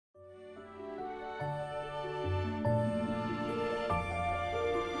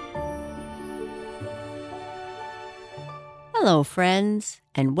Hello, friends,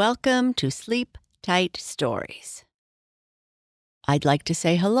 and welcome to Sleep Tight Stories. I'd like to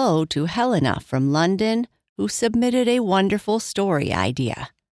say hello to Helena from London, who submitted a wonderful story idea.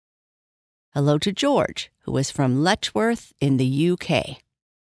 Hello to George, who is from Letchworth in the UK.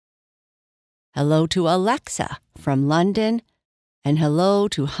 Hello to Alexa from London, and hello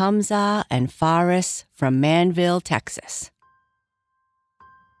to Hamza and Faris from Manville, Texas.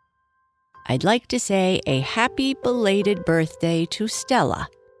 I'd like to say a happy belated birthday to Stella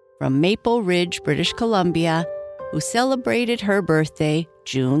from Maple Ridge, British Columbia, who celebrated her birthday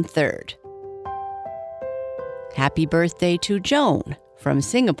June 3rd. Happy birthday to Joan from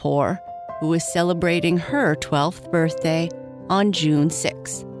Singapore, who is celebrating her 12th birthday on June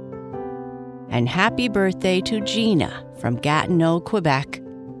 6th. And happy birthday to Gina from Gatineau, Quebec,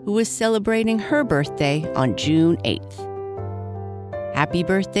 who is celebrating her birthday on June 8th. Happy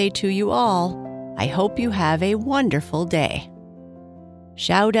birthday to you all. I hope you have a wonderful day.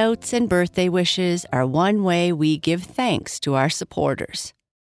 Shout-outs and birthday wishes are one way we give thanks to our supporters.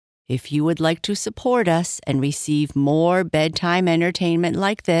 If you would like to support us and receive more bedtime entertainment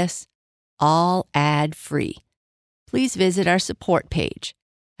like this, all ad-free, please visit our support page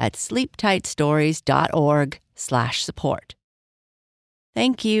at sleeptightstories.org/support.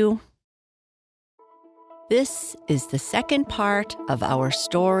 Thank you. This is the second part of our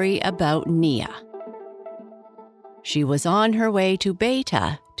story about Nia. She was on her way to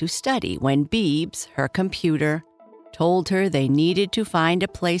Beta to study when Beebs, her computer, told her they needed to find a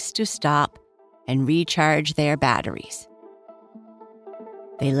place to stop and recharge their batteries.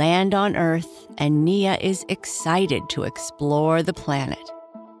 They land on Earth, and Nia is excited to explore the planet.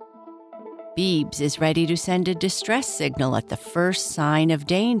 Beebs is ready to send a distress signal at the first sign of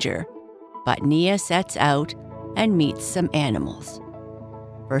danger, but Nia sets out and meets some animals.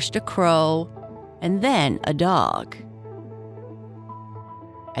 First a crow, and then a dog.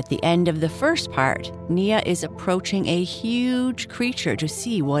 At the end of the first part, Nia is approaching a huge creature to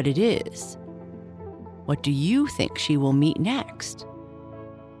see what it is. What do you think she will meet next?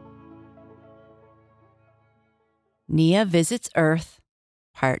 Nia Visits Earth,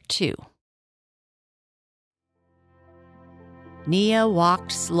 Part 2. Nia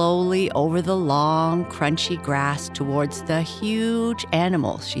walked slowly over the long, crunchy grass towards the huge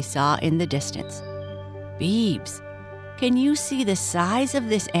animals she saw in the distance. Beebs, can you see the size of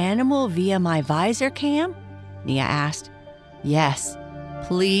this animal via my visor cam? Nia asked. Yes,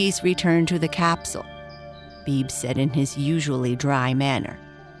 please return to the capsule, Beebs said in his usually dry manner.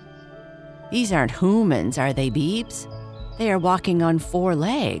 These aren't humans, are they, Beebs? They are walking on 4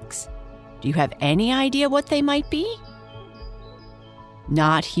 legs. Do you have any idea what they might be?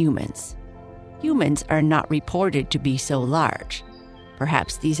 Not humans. Humans are not reported to be so large.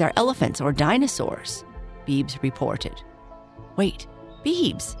 Perhaps these are elephants or dinosaurs, Beebs reported. Wait,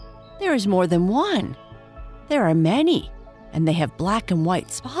 Beebs, there is more than one. There are many, and they have black and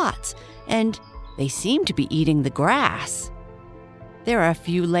white spots, and they seem to be eating the grass. There are a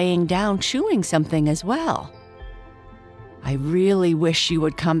few laying down chewing something as well. I really wish you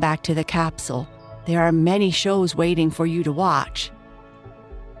would come back to the capsule. There are many shows waiting for you to watch.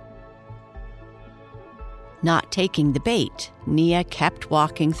 Not taking the bait, Nia kept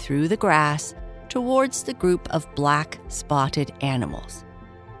walking through the grass towards the group of black spotted animals.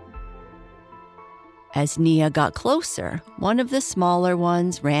 As Nia got closer, one of the smaller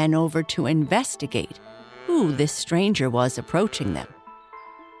ones ran over to investigate who this stranger was approaching them.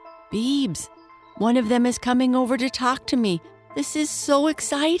 Beebs, one of them is coming over to talk to me. This is so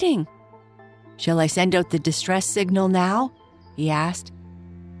exciting. Shall I send out the distress signal now? He asked.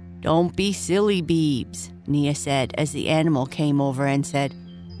 Don't be silly, Beebs, Nia said as the animal came over and said,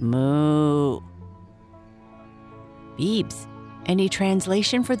 Moo. Beebs, any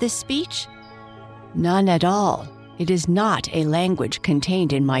translation for this speech? None at all. It is not a language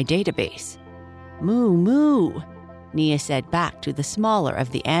contained in my database. Moo, moo, Nia said back to the smaller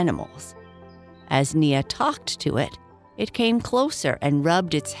of the animals. As Nia talked to it, it came closer and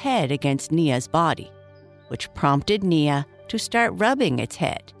rubbed its head against Nia's body, which prompted Nia to start rubbing its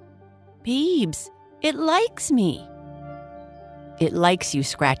head. Beebs, it likes me. It likes you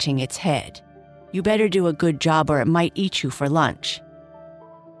scratching its head. You better do a good job or it might eat you for lunch.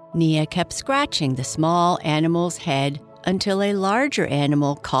 Nia kept scratching the small animal's head until a larger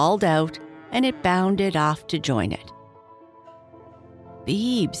animal called out and it bounded off to join it.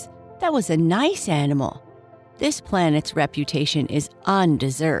 Beebs, that was a nice animal. This planet's reputation is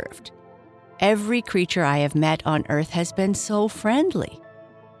undeserved. Every creature I have met on Earth has been so friendly.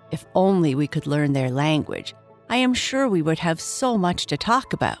 If only we could learn their language, I am sure we would have so much to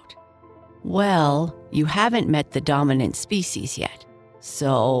talk about. Well, you haven't met the dominant species yet.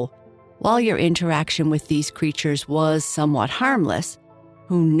 So, while your interaction with these creatures was somewhat harmless,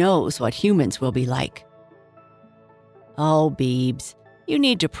 who knows what humans will be like? Oh, Beebs, you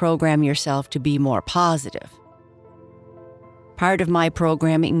need to program yourself to be more positive. Part of my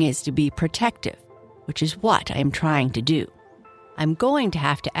programming is to be protective, which is what I'm trying to do. I'm going to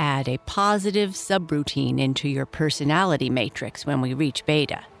have to add a positive subroutine into your personality matrix when we reach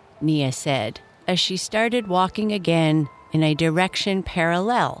beta, Nia said, as she started walking again in a direction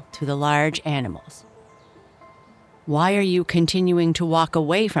parallel to the large animals. Why are you continuing to walk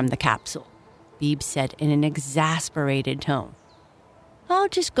away from the capsule? Beebs said in an exasperated tone. I'll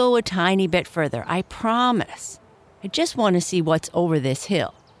just go a tiny bit further, I promise. I just want to see what's over this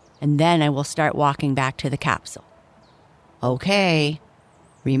hill, and then I will start walking back to the capsule. Okay.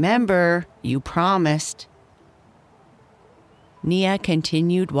 Remember, you promised. Nia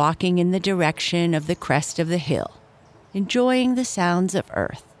continued walking in the direction of the crest of the hill, enjoying the sounds of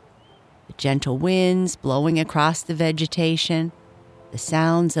Earth. The gentle winds blowing across the vegetation, the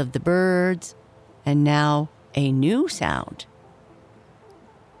sounds of the birds, and now a new sound.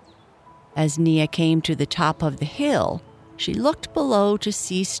 As Nia came to the top of the hill, she looked below to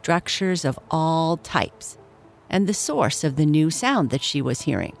see structures of all types and the source of the new sound that she was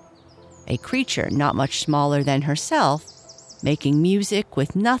hearing. A creature not much smaller than herself, making music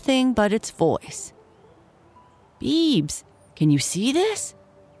with nothing but its voice. Beebs, can you see this?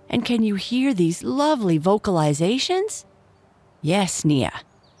 And can you hear these lovely vocalizations? Yes, Nia.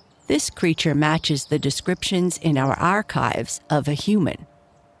 This creature matches the descriptions in our archives of a human.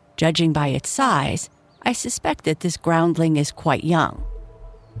 Judging by its size, I suspect that this groundling is quite young.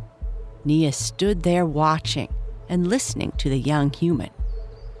 Nia stood there watching and listening to the young human.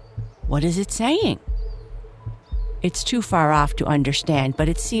 What is it saying? It's too far off to understand, but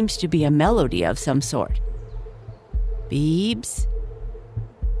it seems to be a melody of some sort. Beebs?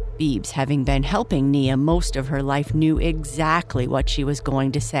 Beebs, having been helping Nia most of her life, knew exactly what she was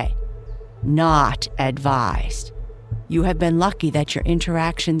going to say. Not advised. You have been lucky that your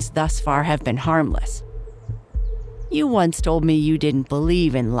interactions thus far have been harmless. You once told me you didn't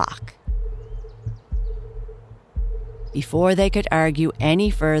believe in luck. Before they could argue any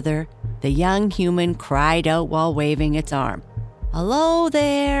further, the young human cried out while waving its arm. Hello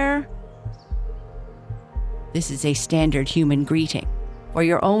there! This is a standard human greeting. For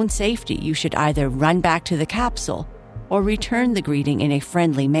your own safety, you should either run back to the capsule or return the greeting in a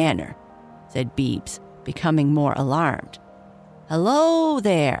friendly manner, said Beebs, becoming more alarmed. Hello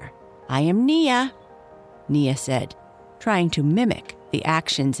there! I am Nia, Nia said, trying to mimic the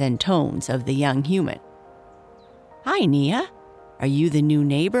actions and tones of the young human. Hi, Nia. Are you the new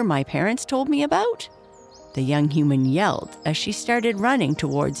neighbor my parents told me about? The young human yelled as she started running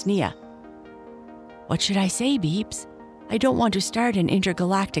towards Nia. What should I say, Beebs? I don't want to start an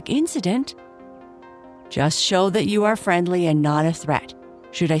intergalactic incident. Just show that you are friendly and not a threat.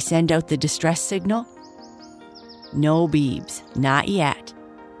 Should I send out the distress signal? No, Beebs, not yet.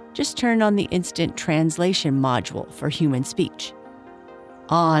 Just turn on the instant translation module for human speech.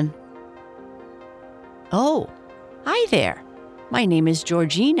 On. Oh, hi there. My name is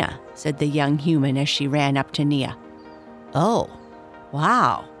Georgina, said the young human as she ran up to Nia. Oh,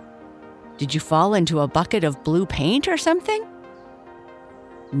 wow. Did you fall into a bucket of blue paint or something?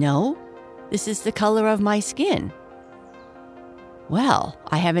 No, this is the color of my skin. Well,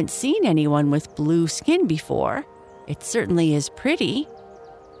 I haven't seen anyone with blue skin before. It certainly is pretty.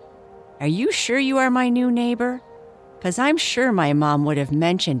 Are you sure you are my new neighbor? 'Cause I'm sure my mom would have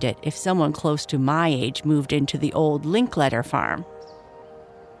mentioned it if someone close to my age moved into the old Linkletter farm.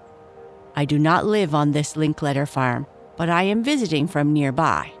 I do not live on this Linkletter farm, but I am visiting from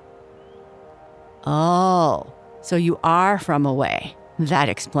nearby. Oh, so you are from away. That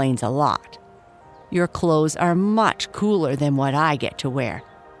explains a lot. Your clothes are much cooler than what I get to wear,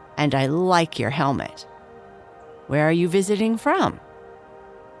 and I like your helmet. Where are you visiting from?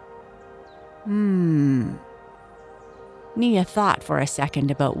 Nia thought for a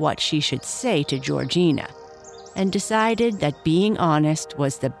second about what she should say to Georgina, and decided that being honest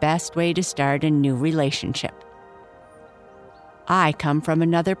was the best way to start a new relationship. I come from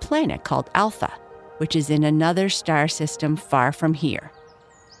another planet called Alpha, which is in another star system far from here.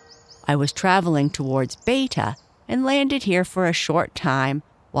 I was traveling towards Beta and landed here for a short time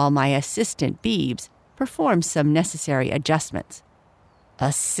while my assistant Beebs performed some necessary adjustments.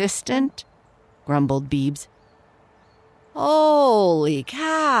 Assistant? Grumbled Beebs. Holy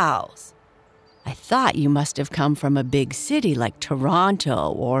cows! I thought you must have come from a big city like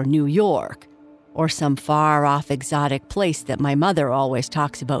Toronto or New York, or some far-off exotic place that my mother always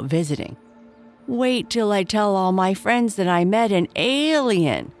talks about visiting. Wait till I tell all my friends that I met an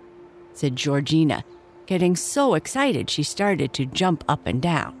alien, said Georgina, getting so excited she started to jump up and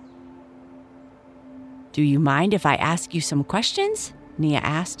down. Do you mind if I ask you some questions? Nia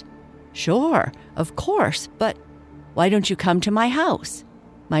asked. Sure, of course, but why don't you come to my house?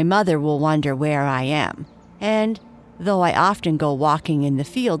 My mother will wonder where I am, and though I often go walking in the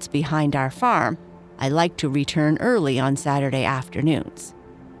fields behind our farm, I like to return early on Saturday afternoons.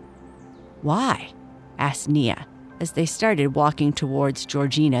 Why? Asked Nia as they started walking towards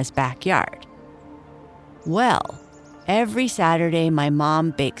Georgina's backyard. Well, every Saturday my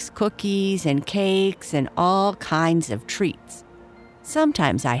mom bakes cookies and cakes and all kinds of treats.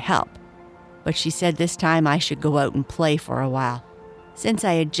 Sometimes I help, but she said this time I should go out and play for a while, since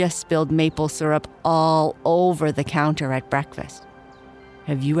I had just spilled maple syrup all over the counter at breakfast.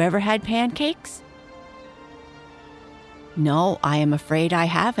 Have you ever had pancakes? No, I am afraid I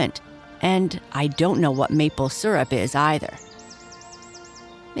haven't, and I don't know what maple syrup is either.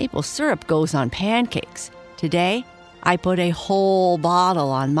 Maple syrup goes on pancakes. Today, I put a whole bottle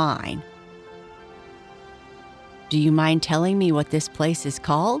on mine. Do you mind telling me what this place is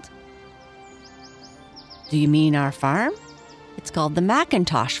called? Do you mean our farm? It's called the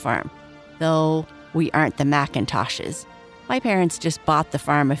Macintosh Farm, though we aren't the Macintoshes. My parents just bought the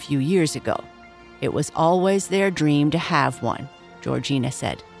farm a few years ago. It was always their dream to have one, Georgina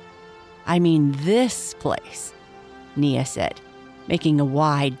said. I mean this place, Nia said, making a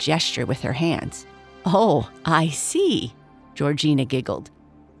wide gesture with her hands. Oh, I see, Georgina giggled.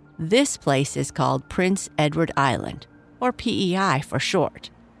 This place is called Prince Edward Island, or PEI for short.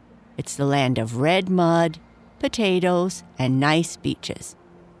 It's the land of red mud, potatoes, and nice beaches.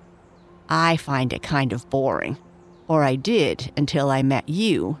 I find it kind of boring, or I did until I met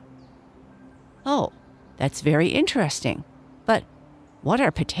you. Oh, that's very interesting. But what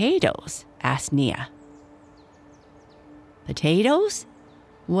are potatoes? Asked Nia. Potatoes?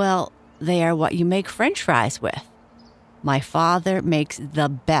 Well, they are what you make French fries with. My father makes the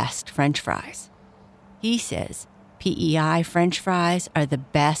best French fries. He says PEI French fries are the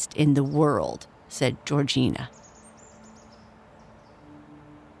best in the world, said Georgina.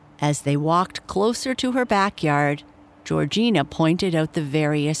 As they walked closer to her backyard, Georgina pointed out the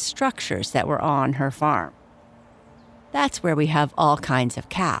various structures that were on her farm. That's where we have all kinds of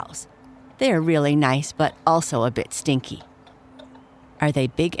cows. They're really nice, but also a bit stinky. Are they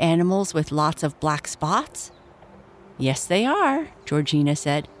big animals with lots of black spots? Yes, they are, Georgina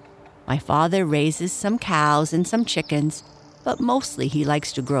said. My father raises some cows and some chickens, but mostly he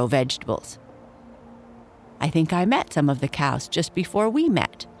likes to grow vegetables. I think I met some of the cows just before we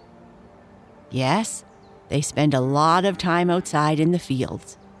met. Yes, they spend a lot of time outside in the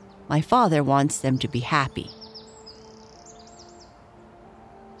fields. My father wants them to be happy.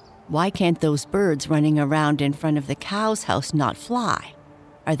 Why can't those birds running around in front of the cow's house not fly?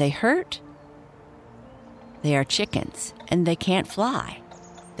 Are they hurt? They are chickens, and they can't fly.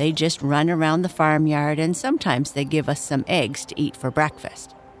 They just run around the farmyard, and sometimes they give us some eggs to eat for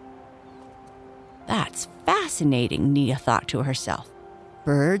breakfast. That's fascinating, Nia thought to herself.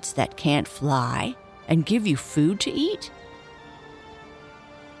 Birds that can't fly and give you food to eat?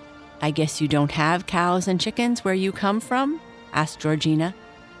 I guess you don't have cows and chickens where you come from? Asked Georgina.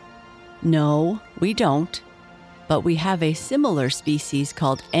 No, we don't. But we have a similar species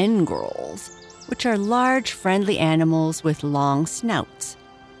called engrels, which are large, friendly animals with long snouts.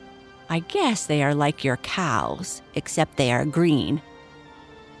 I guess they are like your cows, except they are green.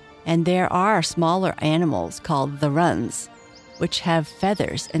 And there are smaller animals called the runs, which have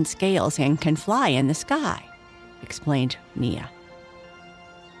feathers and scales and can fly in the sky, explained Nia.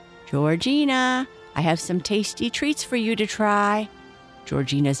 Georgina, I have some tasty treats for you to try,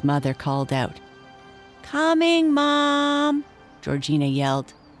 Georgina's mother called out. Coming, Mom, Georgina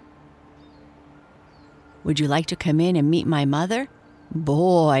yelled. Would you like to come in and meet my mother?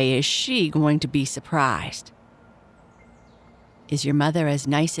 Boy, is she going to be surprised. Is your mother as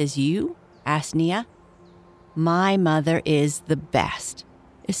nice as you? Asked Nia. My mother is the best,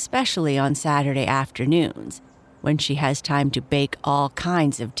 especially on Saturday afternoons, when she has time to bake all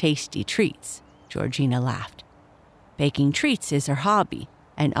kinds of tasty treats, Georgina laughed. Baking treats is her hobby,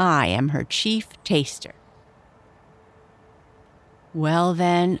 and I am her chief taster. Well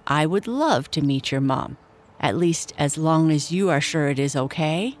then, I would love to meet your mom, at least as long as you are sure it is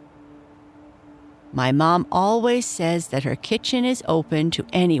okay. My mom always says that her kitchen is open to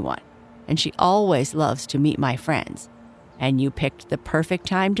anyone, and she always loves to meet my friends. And you picked the perfect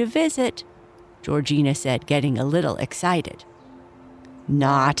time to visit, Georgina said, getting a little excited.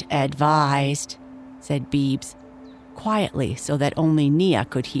 Not advised, said Beebs, quietly so that only Nia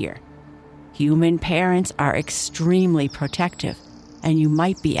could hear. Human parents are extremely protective, and you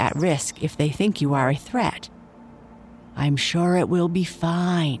might be at risk if they think you are a threat." "I'm sure it will be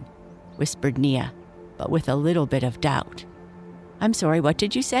fine," whispered Nia, but with a little bit of doubt. "I'm sorry, what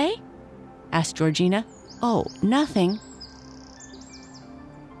did you say?" asked Georgina. "Oh, nothing."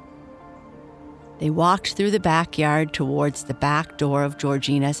 They walked through the backyard towards the back door of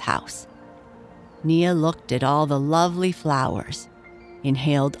Georgina's house. Nia looked at all the lovely flowers,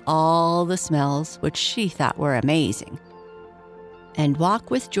 inhaled all the smells which she thought were amazing, and walked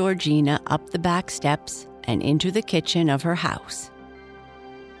with Georgina up the back steps and into the kitchen of her house.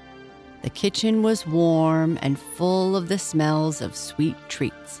 The kitchen was warm and full of the smells of sweet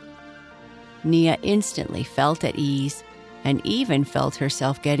treats. Nia instantly felt at ease and even felt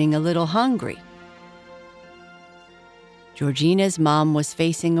herself getting a little hungry. Georgina's mom was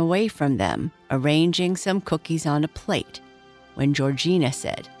facing away from them, arranging some cookies on a plate, when Georgina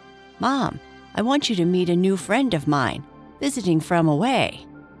said, "Mom, I want you to meet a new friend of mine, visiting from away.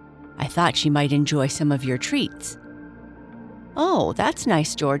 I thought she might enjoy some of your treats." "Oh, that's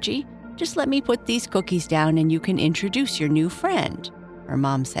nice, Georgie. Just let me put these cookies down and you can introduce your new friend," her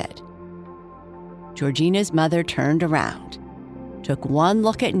mom said. Georgina's mother turned around, took one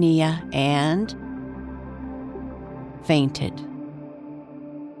look at Nia, and fainted.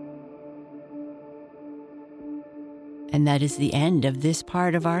 And that is the end of this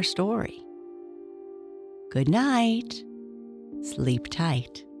part of our story. Good night. Sleep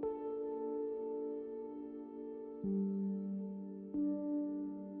tight.